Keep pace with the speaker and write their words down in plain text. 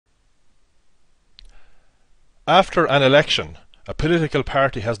After an election, a political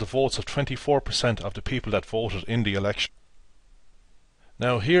party has the votes of 24% of the people that voted in the election.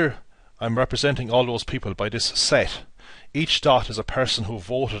 Now here I'm representing all those people by this set. Each dot is a person who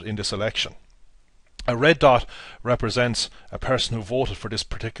voted in this election. A red dot represents a person who voted for this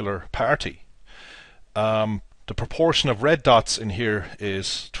particular party. The proportion of red dots in here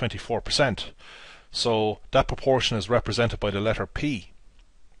is 24%. So that proportion is represented by the letter P.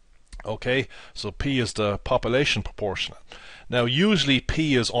 Okay, so P is the population proportion. Now usually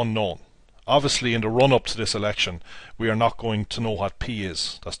P is unknown. Obviously in the run-up to this election we are not going to know what P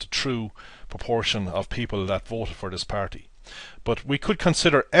is. That's the true proportion of people that voted for this party. But we could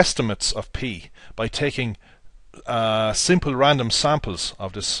consider estimates of P by taking simple random samples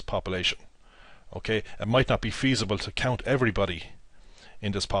of this population. Okay, it might not be feasible to count everybody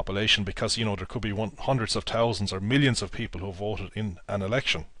in this population because there could be hundreds of thousands or millions of people who voted in an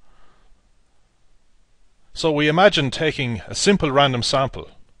election. So we imagine taking a simple random sample.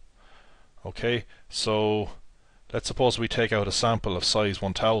 Okay, so let's suppose we take out a sample of size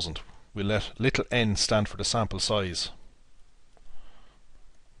 1000. We'll let little n stand for the sample size.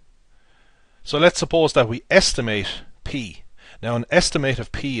 So let's suppose that we estimate P. Now an estimate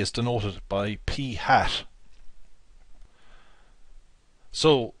of P is denoted by P hat.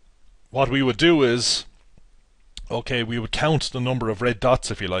 So what we would do is, okay, we would count the number of red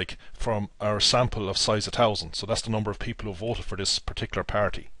dots, if you like, from our sample of size 1000. So that's the number of people who voted for this particular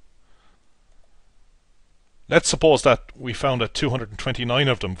party. Let's suppose that we found that 229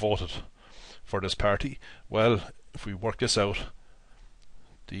 of them voted for this party. Well, if we work this out,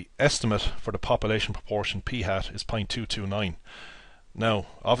 the estimate for the population proportion P hat is 0.229. Now,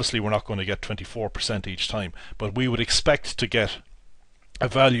 obviously we're not going to get 24% each time, but we would expect to get a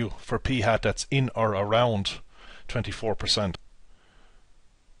value for P hat that's in or around 24%.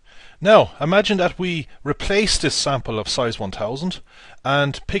 Now, imagine that we replace this sample of size 1000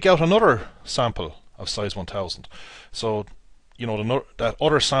 and pick out another sample of size 1000. So, that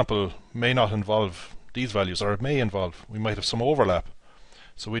other sample may not involve these values, or it may involve, we might have some overlap.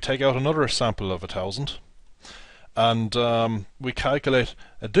 So we take out another sample of 1000 and we calculate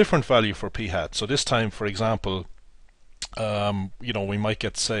a different value for P hat. So this time, for example, we might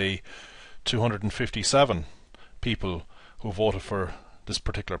get, say, 257 people who voted for this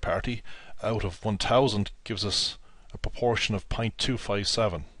particular party out of 1000 gives us a proportion of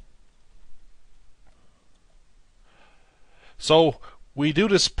 0.257. So we do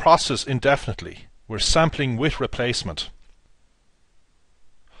this process indefinitely. We're sampling with replacement.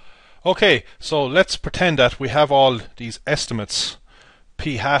 Okay, so let's pretend that we have all these estimates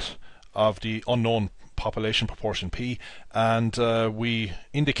P hat of the unknown population proportion P, and we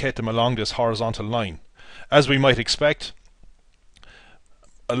indicate them along this horizontal line. As we might expect,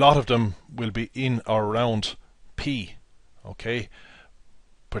 a lot of them will be in or around P. Okay,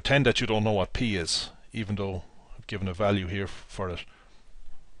 pretend that you don't know what P is, even though I've given a value here for it.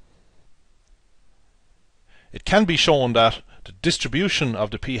 It can be shown that the distribution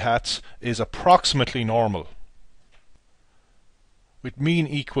of the P hats is approximately normal, with mean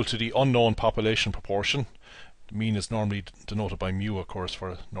equal to the unknown population proportion. The mean is normally denoted by mu, of course, for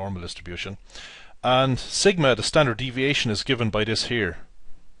a normal distribution. And sigma, the standard deviation, is given by this here.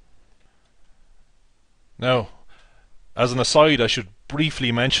 Now, as an aside, I should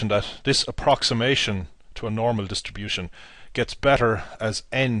briefly mention that this approximation to a normal distribution gets better as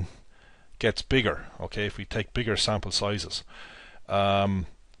n gets bigger. Okay, if we take bigger sample sizes.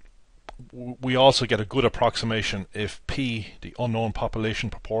 We also get a good approximation if P, the unknown population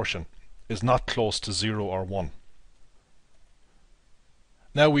proportion, is not close to 0 or 1.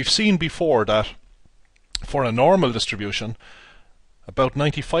 Now we've seen before that for a normal distribution about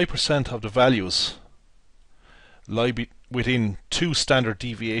 95% of the values lie within 2 standard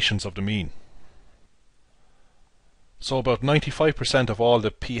deviations of the mean. So about 95% of all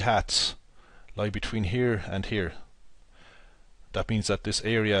the P hats lie between here and here. That means that this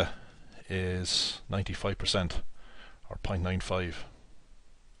area is 95% or 0.95.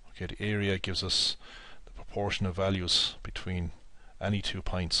 Okay, the area gives us the proportion of values between any 2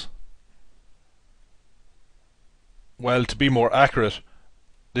 points. Well, to be more accurate,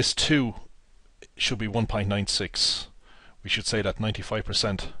 this 2 should be 1.96. We should say that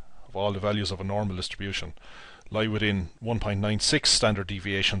 95% of all the values of a normal distribution lie within 1.96 standard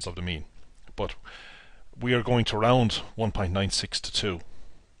deviations of the mean. But we are going to round 1.96 to 2.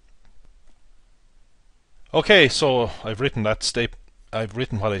 Okay, so I've written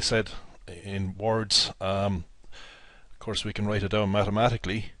what I said in words. Of course, we can write it down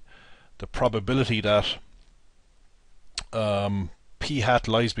mathematically. The probability that p hat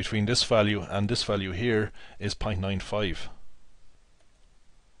lies between this value and this value here is 0.95.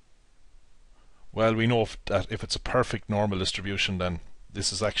 Well, we know that if it's a perfect normal distribution, then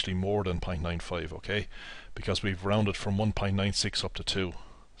this is actually more than 0.95, okay? Because we've rounded from 1.96 up to 2.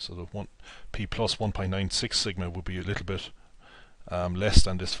 So the p plus 1.96 sigma would be a little bit less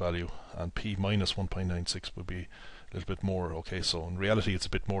than this value, and p minus 1.96 would be a little bit more, okay? So in reality it's a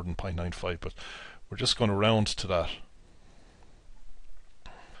bit more than 0.95, but we're just going to round to that.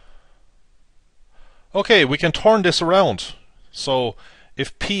 Okay, we can turn this around. So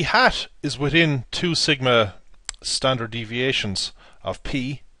if p hat is within 2 sigma standard deviations of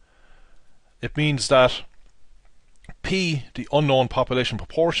p, it means that p, the unknown population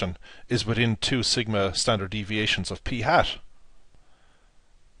proportion, is within 2 sigma standard deviations of p hat.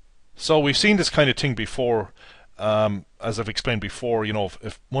 So we've seen this kind of thing before, as I've explained before. You know,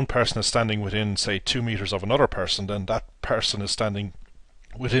 if one person is standing within, say, 2 meters of another person, then that person is standing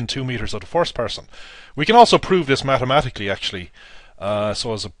within 2 meters of the first person. We can also prove this mathematically, actually.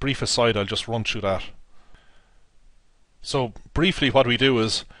 So as a brief aside, I'll just run through that. So briefly, what we do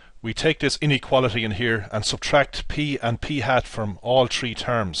is we take this inequality in here and subtract p and p hat from all 3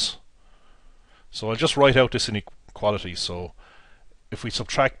 terms. So I'll just write out this inequality. So if we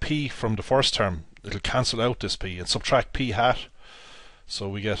subtract p from the first term, it'll cancel out this p, and subtract p hat. So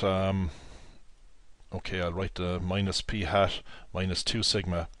we get okay, I'll write the minus p hat minus 2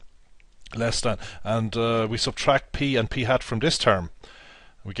 sigma less than, and we subtract p and p hat from this term.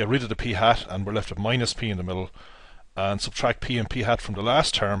 We get rid of the p hat and we're left with minus p in the middle, and subtract p and p hat from the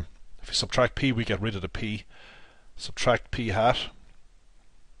last term. If we subtract p, we get rid of the p. Subtract p hat.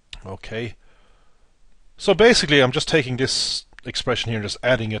 Okay. So basically I'm just taking this expression here and just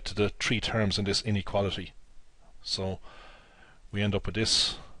adding it to the 3 terms in this inequality. So we end up with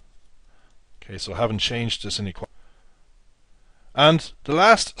this. Okay, so I haven't changed this inequality. And the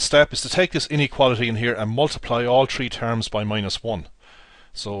last step is to take this inequality in here and multiply all 3 terms by minus 1.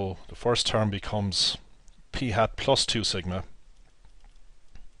 So the first term becomes p hat plus 2 sigma.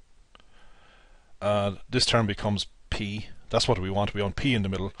 This term becomes p. That's what we want. We want p in the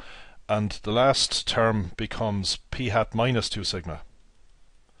middle. And the last term becomes p hat minus 2 sigma.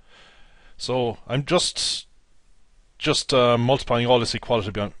 So I'm just multiplying all this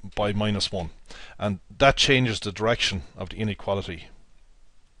equality by minus 1, and that changes the direction of the inequality.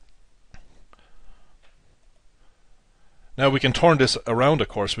 Now we can turn this around, of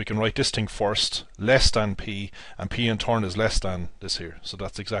course. We can write this thing first, less than p, and p in turn is less than this here. So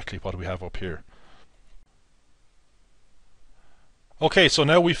that's exactly what we have up here. Okay, so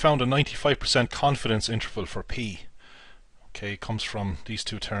now we found a 95% confidence interval for p. Okay, it comes from these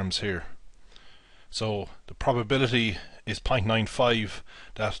 2 terms here. So the probability is 0.95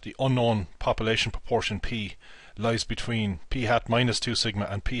 that the unknown population proportion p lies between p hat minus 2 sigma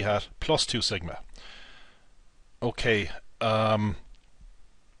and p hat plus 2 sigma. Okay, 2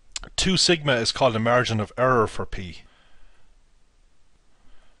 sigma is called the margin of error for p.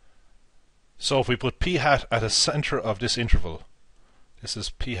 So if we put p hat at the center of this interval, this is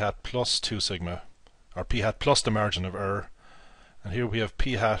p hat plus 2 sigma, or p hat plus the margin of error, and here we have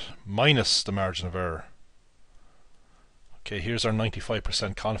p hat minus the margin of error. Okay, here's our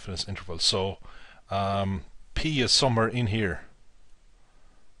 95% confidence interval. So p is somewhere in here.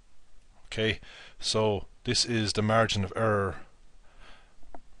 Okay, so this is the margin of error,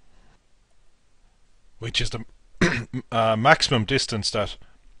 which is the maximum distance that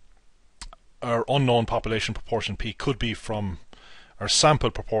our unknown population proportion p could be from our sample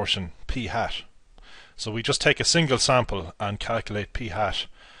proportion p hat. So we just take a single sample and calculate p hat,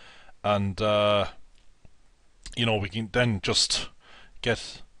 and you know, we can then just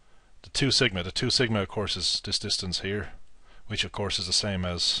get the 2 sigma. The 2 sigma, of course, is this distance here, which of course is the same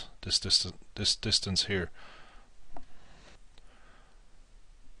as this distance here.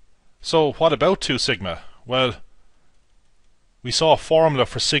 So what about 2 sigma? Well, we saw a formula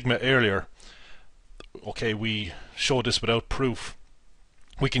for sigma earlier. Okay, we showed this without proof.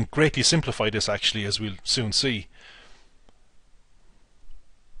 We can greatly simplify this, actually, as we'll soon see.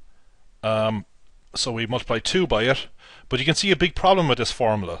 So we multiply 2 by it, but you can see a big problem with this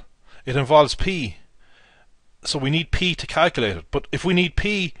formula. It involves p, so we need p to calculate it. But if we need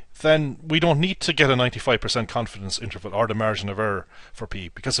p, then we don't need to get a 95% confidence interval or the margin of error for p,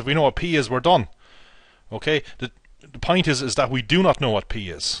 because if we know what p is, we're done. Okay, the point is that we do not know what p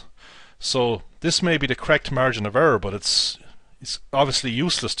is. So this may be the correct margin of error, but it's obviously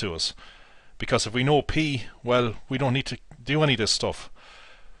useless to us, because if we know p, well, we don't need to do any of this stuff.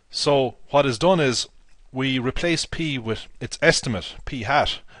 So what is done is we replace p with its estimate, p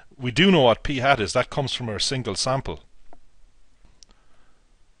hat. We do know what p hat is. That comes from our single sample.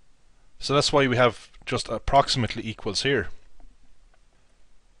 So that's why we have just approximately equals here.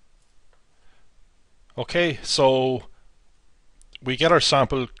 Okay, so we get our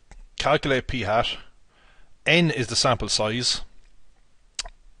sample, calculate p hat, n is the sample size,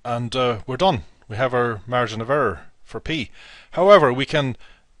 and we're done. We have our margin of error for p. However, we can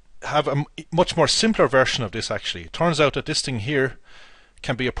have a much more simpler version of this actually. It turns out that this thing here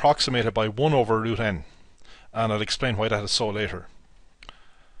can be approximated by 1 over root n, and I'll explain why that is so later.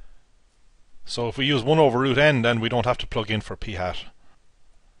 So if we use 1 over root n, then we don't have to plug in for p hat.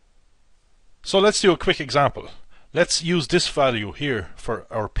 So let's do a quick example. Let's use this value here for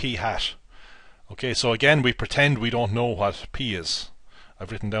our p hat. Okay, so again we pretend we don't know what p is.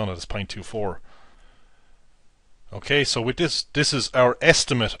 I've written down it as 0.24. Okay, so with this is our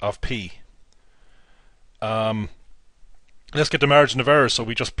estimate of p. Let's get the margin of error, so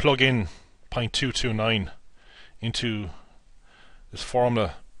we just plug in 0.229 into this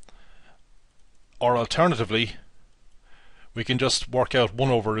formula. Or alternatively, we can just work out 1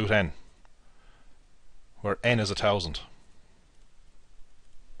 over root n, where n is 1000.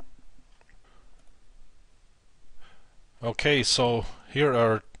 Okay, so here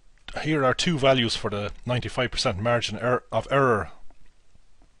are two values for the 95% margin of error.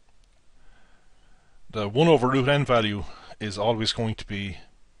 The 1 over root n value is always going to be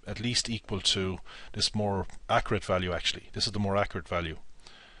at least equal to this more accurate value actually. This is the more accurate value.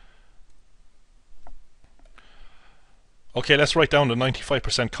 Okay, let's write down the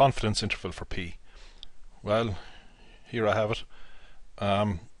 95% confidence interval for p. Well, here I have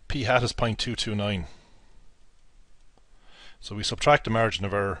it. P hat is 0.229. So we subtract the margin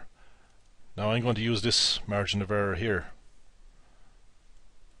of error. Now I'm going to use this margin of error here.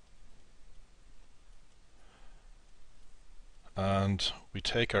 And we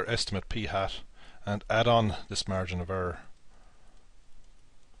take our estimate p hat and add on this margin of error.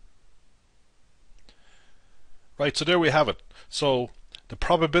 Right, so there we have it. So the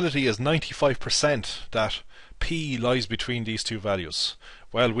probability is 95% that p lies between these two values.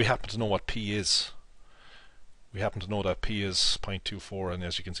 Well, we happen to know what p is. We happen to know that p is 0.24, and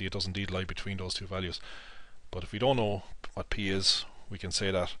as you can see it does indeed lie between those two values. But if we don't know what p is, we can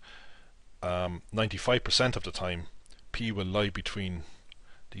say that 95% of the time p will lie between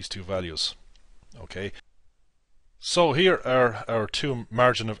these two values. Okay, so here are our two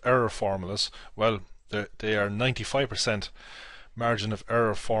margin of error formulas. Well, they are 95% margin of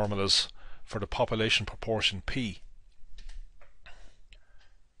error formulas for the population proportion p.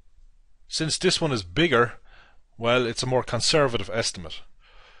 Since this one is bigger, well, it's a more conservative estimate.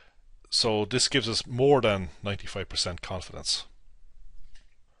 So this gives us more than 95% confidence.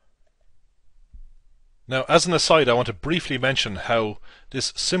 Now, as an aside, I want to briefly mention how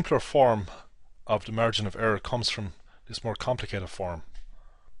this simpler form of the margin of error comes from this more complicated form.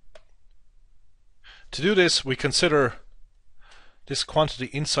 To do this, we consider this quantity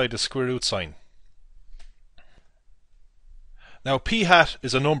inside the square root sign. Now, p hat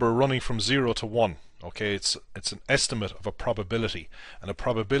is a number running from 0 to 1. Okay, it's an estimate of a probability, and a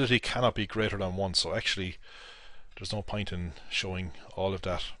probability cannot be greater than 1. So actually, there's no point in showing all of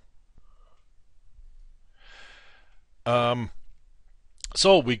that.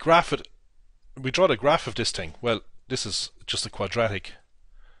 So we graph it. We draw the graph of this thing. Well, this is just a quadratic.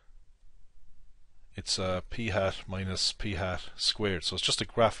 It's p hat minus p hat squared. So it's just a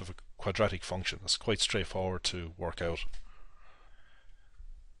graph of a quadratic function. It's quite straightforward to work out.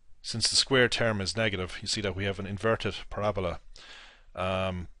 Since the square term is negative, you see that we have an inverted parabola.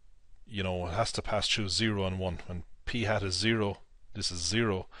 You know, it has to pass through 0 and 1. When p hat is 0, this is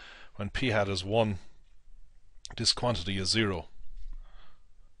 0. When p hat is 1, this quantity is 0.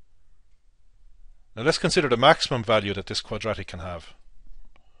 Now let's consider the maximum value that this quadratic can have.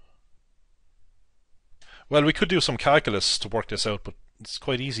 Well, we could do some calculus to work this out, but it's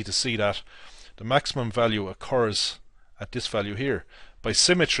quite easy to see that the maximum value occurs at this value here. By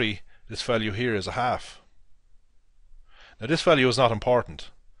symmetry, this value here is a half. Now this value is not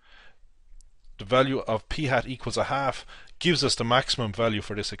important. The value of p hat equals a half gives us the maximum value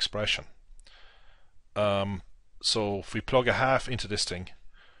for this expression. So if we plug a half into this thing,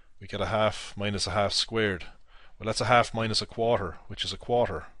 we get a half minus a half squared. Well, that's a half minus a quarter, which is a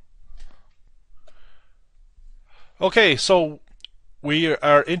quarter. Okay, so we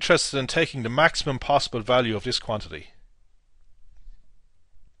are interested in taking the maximum possible value of this quantity.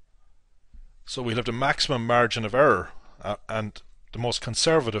 So we'll have the maximum margin of error and the most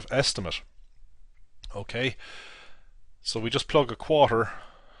conservative estimate. Okay, so we just plug a quarter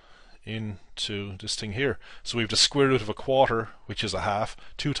into this thing here. So we have the square root of a quarter, which is a half.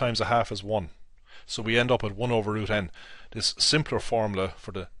 2 times a half is 1. So we end up at 1 over root n, this simpler formula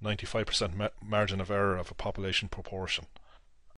for the 95% margin of error of a population proportion.